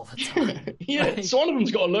matches all the time. Yeah, like, so one of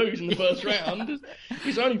them's got to lose in the first round.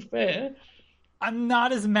 It's only fair. I'm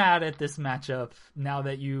not as mad at this matchup now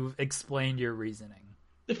that you've explained your reasoning.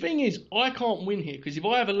 The thing is, I can't win here because if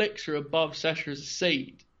I have Alexa above Sasha as a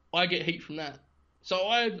seed, I get heat from that. So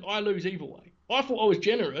I lose either way. I thought I was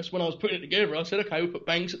generous when I was putting it together. I said, okay, we'll put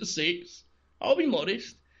Banks at the 6. I'll be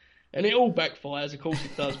modest. And it all backfires, of course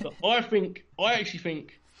it does. But I actually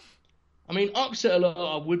think, I mean, upset alert,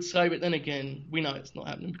 I would say, but then again, we know it's not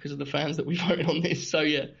happening because of the fans that we voted on this. So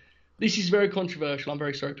yeah, this is very controversial. I'm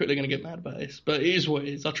very sorry. People are going to get mad about this, but it is what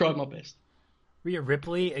it is. I tried my best. Rhea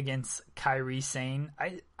Ripley against Kairi Sane.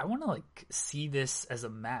 I want to see this as a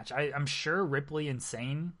match. I'm sure Ripley and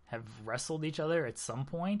Sane have wrestled each other at some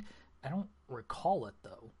point. I don't recall it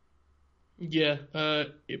though. Yeah,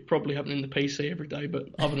 it probably happened in the PC every day, but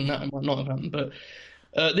other than that, it might not have happened. But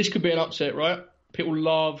this could be an upset, right? People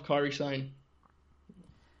love Kairi Sane.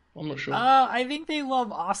 I'm not sure. I think they love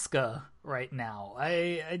Asuka right now.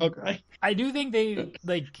 Okay. I do think they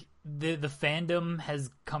the fandom has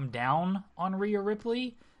come down on Rhea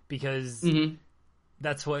Ripley because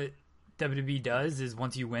that's what WWE does. Is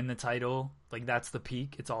once you win the title, that's the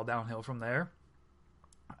peak. It's all downhill from there.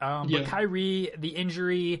 But Kairi, the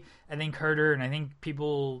injury, I think hurt her, and I think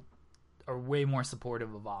people are way more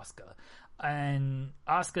supportive of Asuka. And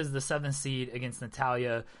Asuka's the 7th seed against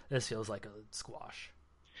Natalya. This feels like a squash.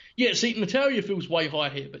 Yeah, see, Natalya feels way high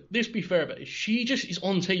here, but let's be fair about it. She just is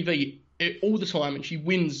on TV all the time, and she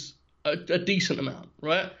wins a decent amount,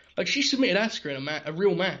 right? Like, she submitted Asuka in a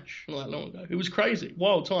real match not that long ago. It was crazy.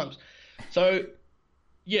 Wild times. So,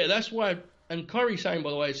 yeah, that's why... And Kairi Sane, by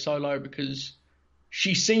the way, is so low because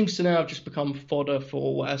she seems to now have just become fodder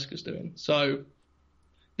for what Asuka's doing. So...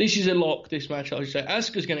 This is a lock, this match, I would say.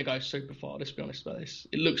 Asuka's going to go super far, let's be honest about this.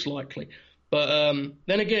 It looks likely. But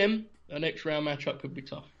then again, a next round matchup could be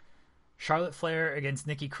tough. Charlotte Flair against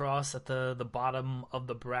Nikki Cross at the bottom of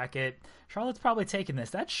the bracket. Charlotte's probably taking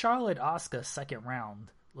this. That Charlotte-Asuka second round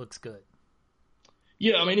looks good.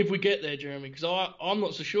 Yeah, I mean, if we get there, Jeremy, because I'm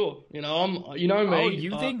not so sure. You know me. Oh,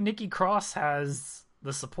 you think Nikki Cross has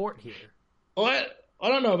the support here? I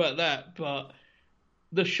don't know about that, but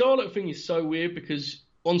the Charlotte thing is so weird because...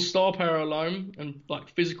 On star power alone and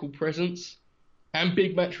physical presence and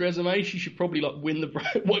big match resume, she should probably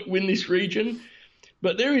win this region.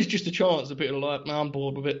 But there is just a chance that people are no, I'm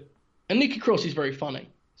bored with it. And Nikki Cross is very funny.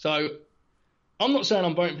 So I'm not saying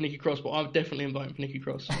I'm voting for Nikki Cross, but I definitely am voting for Nikki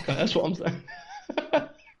Cross. Okay, that's what I'm saying.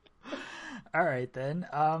 All right then.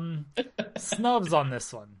 Snubs on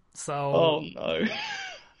this one. So. Oh no.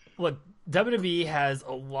 Look. WWE has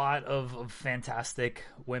a lot of fantastic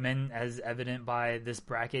women, as evident by this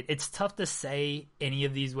bracket. It's tough to say any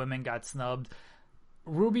of these women got snubbed.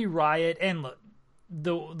 Ruby Riott, and look,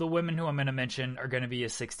 the women who I'm going to mention are going to be a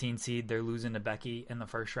 16 seed. They're losing to Becky in the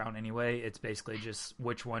first round anyway. It's basically just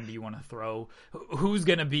which one do you want to throw? Who's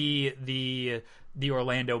going to be the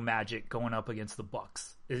Orlando Magic going up against the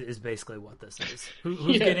Bucks is basically what this is.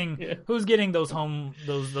 Who's getting those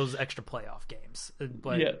those extra playoff games,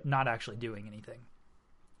 but not actually doing anything.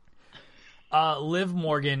 Liv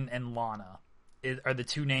Morgan and Lana. are the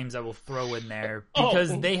two names I will throw in there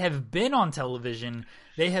because they have been on television.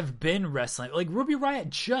 They have been wrestling. Like, Ruby Riott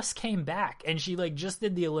just came back, and she, like, just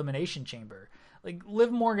did the Elimination Chamber. Like,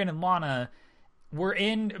 Liv Morgan and Lana were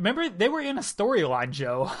in... Remember, they were in a storyline,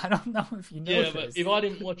 Joe. I don't know if you know this. Yeah, but if I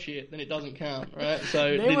didn't watch it, then it doesn't count, right? So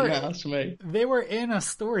it didn't matter to me. They were in a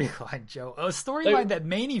storyline, Joe. A storyline that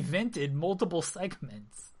main evented multiple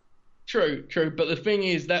segments. True. But the thing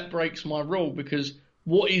is, that breaks my rule because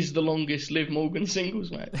what is the longest Liv Morgan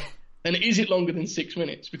singles match? And is it longer than 6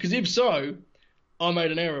 minutes? Because if so, I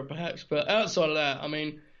made an error perhaps. But outside of that, I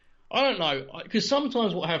mean, I don't know. Because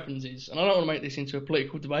sometimes what happens is, and I don't want to make this into a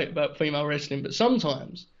political debate about female wrestling, but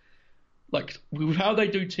sometimes, like with how they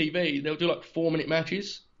do TV, they'll do like 4-minute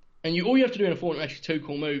matches. And all you have to do in a 4-minute match is 2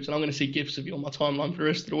 cool moves. And I'm going to see gifs of you on my timeline for the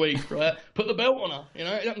rest of the week, right? Put the belt on her. You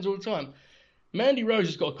know, it happens all the time. Mandy Rose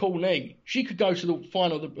has got a cool knee. She could go to the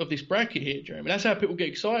final of this bracket here, Jeremy. That's how people get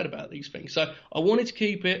excited about these things. So I wanted to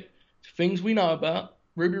keep it to things we know about.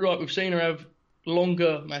 Ruby Riott, we've seen her have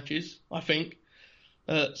longer matches, I think.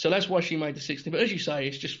 So that's why she made the 16. But as you say,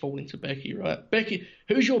 it's just falling to Becky, right? Becky,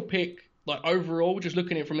 who's your pick, like overall, just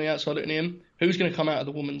looking at it from the outside looking in, who's going to come out of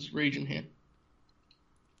the women's region here?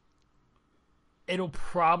 It'll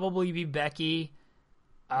probably be Becky.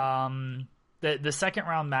 The second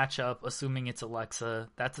round matchup, assuming it's Alexa,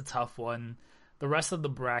 that's a tough one. The rest of the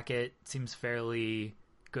bracket seems fairly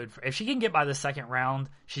good. If she can get by the second round,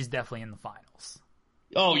 she's definitely in the finals.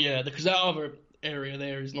 Oh, yeah, because that other area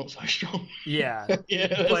there is not so strong. Yeah. Yeah,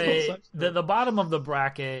 that's but not so strong. The bottom of the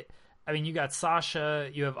bracket, I mean, you got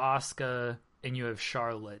Sasha, you have Asuka, and you have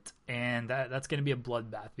Charlotte. And that's going to be a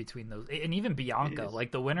bloodbath between those. And even Bianca,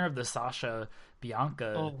 like the winner of the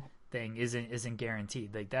Sasha-Bianca thing isn't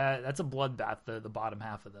guaranteed. Like that's a bloodbath, the bottom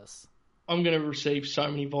half of this. I'm going to receive so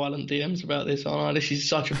many violent DMs about this, aren't I? This is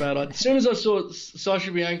such a bad idea. As soon as I saw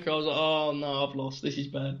Sasha Bianca, I was like, oh no, I've lost. This is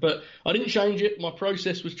bad. But I didn't change it. My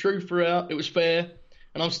process was true throughout. It was fair.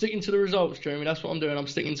 And I'm sticking to the results, Jeremy. That's what I'm doing. I'm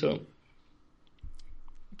sticking to them.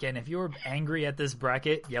 Again, if you're angry at this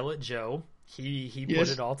bracket, yell at Joe. He put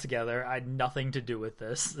it all together. I had nothing to do with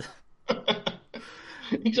this.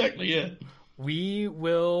 Exactly, yeah. We're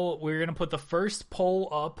going to put the first poll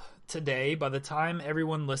up today. By the time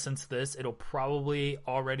everyone listens to this, it'll probably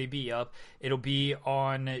already be up. It'll be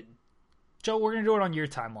on Joe. We're going to do it on your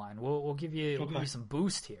timeline. We'll give you some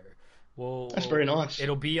boost here. That's very nice.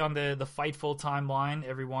 It'll be on the Fightful timeline.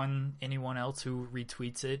 Anyone else who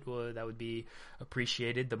retweets it, that would be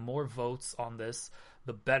appreciated. The more votes on this,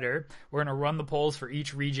 the better. We're going to run the polls for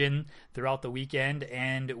each region throughout the weekend,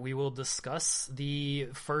 and we will discuss the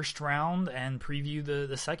first round and preview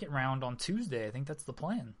the second round on Tuesday. I think that's the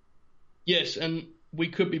plan. Yes, and we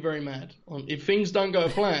could be very mad if things don't go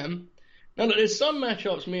to plan. Now, look, there's some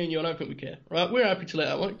matchups, me and you, I don't think we care, right? We're happy to let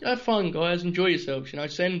out. Have fun, guys. Enjoy yourselves.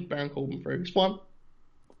 Send Baron Corbin through. It's fun.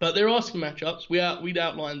 But there are some matchups. We'd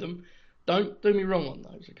outlined them. Don't do me wrong on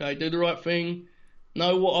those, okay? Do the right thing.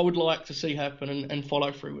 Know what I would like to see happen and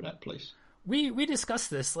follow through with that, please. We discussed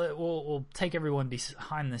this. We'll take everyone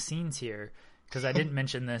behind the scenes here because I didn't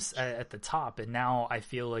mention this at the top, and now I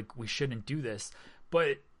feel like we shouldn't do this.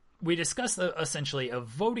 But we discussed essentially a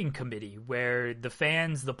voting committee where the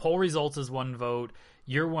fans, the poll results is 1 vote,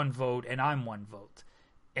 you're 1 vote, and I'm 1 vote.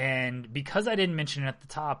 And because I didn't mention it at the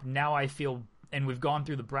top, now I feel, and we've gone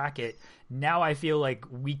through the bracket, now I feel like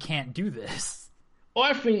we can't do this.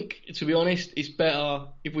 I think, to be honest, it's better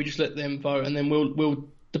if we just let them vote and then we'll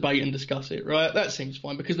debate and discuss it, right? That seems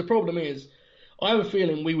fine, because the problem is, I have a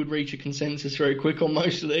feeling we would reach a consensus very quick on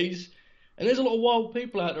most of these. And there's a lot of wild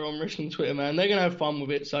people out there on wrestling Twitter, man. They're going to have fun with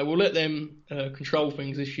it, so we'll let them control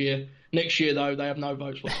things this year. Next year, though, they have no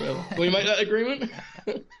votes whatsoever. Can we make that agreement?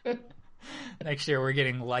 Next year, we're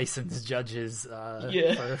getting licensed judges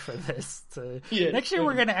for this. Next year,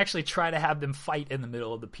 we're going to actually try to have them fight in the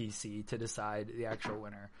middle of the PC to decide the actual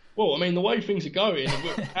winner. Well, I mean, the way things are going,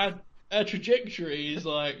 our trajectory is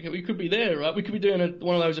like, we could be there, right? We could be doing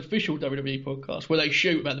one of those official WWE podcasts where they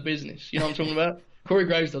shoot about the business. You know what I'm talking about? Corey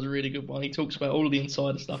Graves does a really good one. He talks about all of the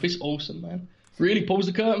insider stuff. It's awesome, man. Really pulls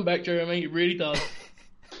the curtain back, Jeremy. It really does.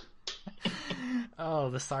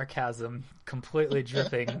 Oh, the sarcasm completely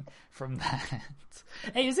dripping from that.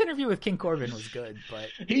 Hey, his interview with King Corbin was good, but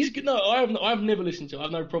he's good. No, I've never listened to it. I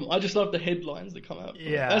have no problem. I just love the headlines that come out.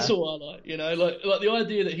 Yeah, that's all I like. Like the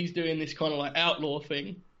idea that he's doing this kind of like outlaw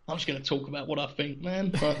thing. I'm just going to talk about what I think, man.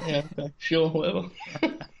 But, yeah, okay, sure, whatever.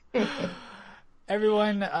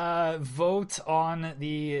 Everyone, vote on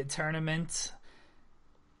the tournament.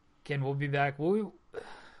 Again, we'll be back. We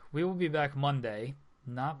will be back Monday,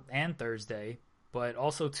 and Thursday. but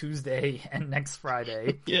also Tuesday and next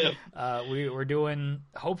Friday. Yeah. We're doing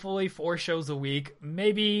hopefully 4 shows a week,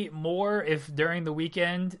 maybe more if during the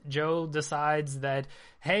weekend Joe decides that,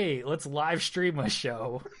 hey, let's live stream a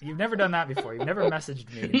show. You've never done that before. You've never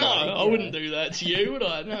messaged me. No, I wouldn't do that to you, would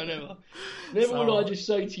I? No, never. Never would I just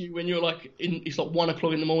say to you when you're like, it's like 1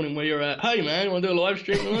 o'clock in the morning where you're at, hey man, you want to do a live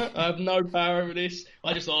stream on that? I have no power over this.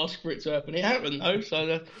 I just ask for it to happen. It happened though,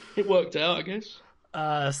 so it worked out, I guess.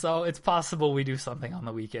 So it's possible we do something on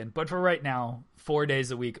the weekend. But for right now, 4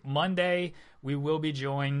 days a week. Monday, we will be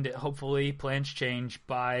joined, hopefully, plans change,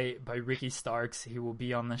 by Ricky Starks. He will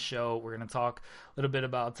be on the show. We're going to talk a little bit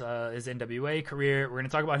about his NWA career. We're going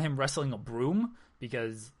to talk about him wrestling a broom,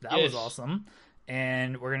 because that was awesome.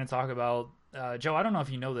 And we're going to talk about, Joe, I don't know if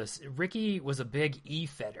you know this, Ricky was a big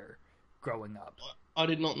E-Feder growing up. I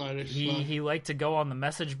did not know this. He liked to go on the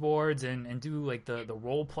message boards and do like the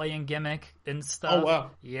role playing gimmick and stuff. Oh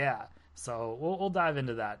wow! Yeah, so we'll dive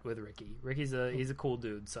into that with Ricky. He's a cool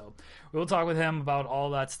dude. So we'll talk with him about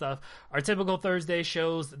all that stuff. Our typical Thursday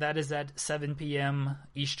shows, that is at 7 p.m.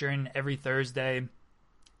 Eastern every Thursday.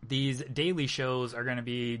 These daily shows are going to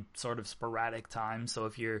be sort of sporadic time. So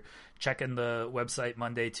if you're checking the website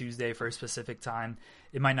Monday, Tuesday for a specific time,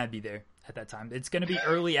 it might not be there at that time. It's going to be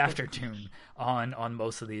early afternoon on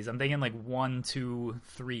most of these. I'm thinking like 1, 2,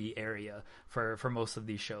 3 area for most of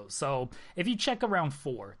these shows. So if you check around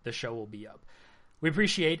 4, the show will be up. We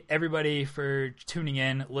appreciate everybody for tuning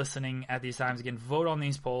in, listening at these times. Again, vote on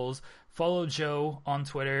these polls. Follow Joe on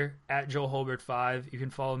Twitter at JoeHolbert5. You can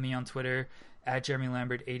follow me on Twitter at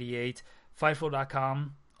JeremyLambert88.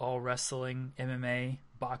 Fightful.com, all wrestling, MMA,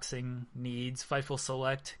 boxing needs. Fightful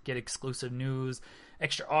Select, get exclusive news,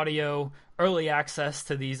 extra audio, early access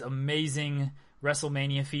to these amazing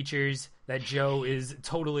WrestleMania features that Joe is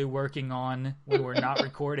totally working on when we're not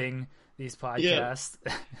recording these podcasts.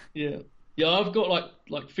 Yeah, I've got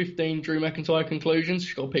like 15 Drew McIntyre conclusions.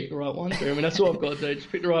 Just got to pick the right one. I mean, that's all I've got to do.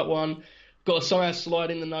 Just pick the right one. Got to somehow slide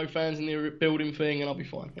in the no fans in the building thing, and I'll be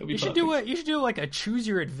fine. It'll be perfect. You should do like a choose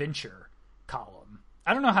your adventure column.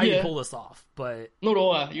 I don't know how you pull this off, but not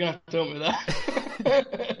all. You're gonna have to tell me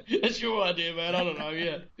that. That's your idea, man. I don't know.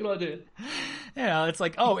 Yeah, good idea. Yeah, it's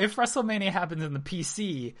like, oh, if WrestleMania happens in the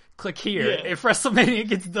PC, click here. Yeah. If WrestleMania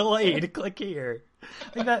gets delayed, click here. I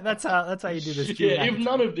think that's how you do this. Yeah, if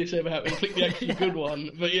none of this ever happened, click the actually good one.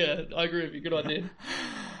 But yeah, I agree with you. Good idea.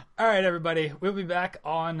 All right, everybody. We'll be back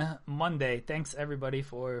on Monday. Thanks, everybody,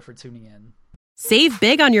 for tuning in. Save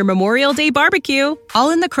big on your Memorial Day barbecue, all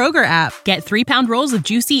in the Kroger app. Get 3-pound rolls of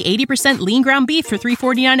juicy 80% lean ground beef for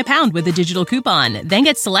 $3.49 a pound with a digital coupon. Then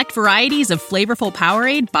get select varieties of flavorful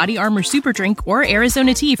Powerade, Body Armor Super Drink, or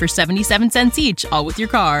Arizona tea for 77 cents each, all with your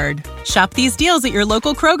card. Shop these deals at your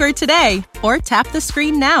local Kroger today, or tap the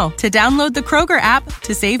screen now to download the Kroger app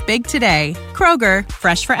to save big today. Kroger,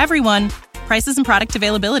 fresh for everyone. Prices and product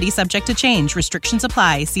availability subject to change. Restrictions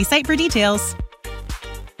apply. See site for details.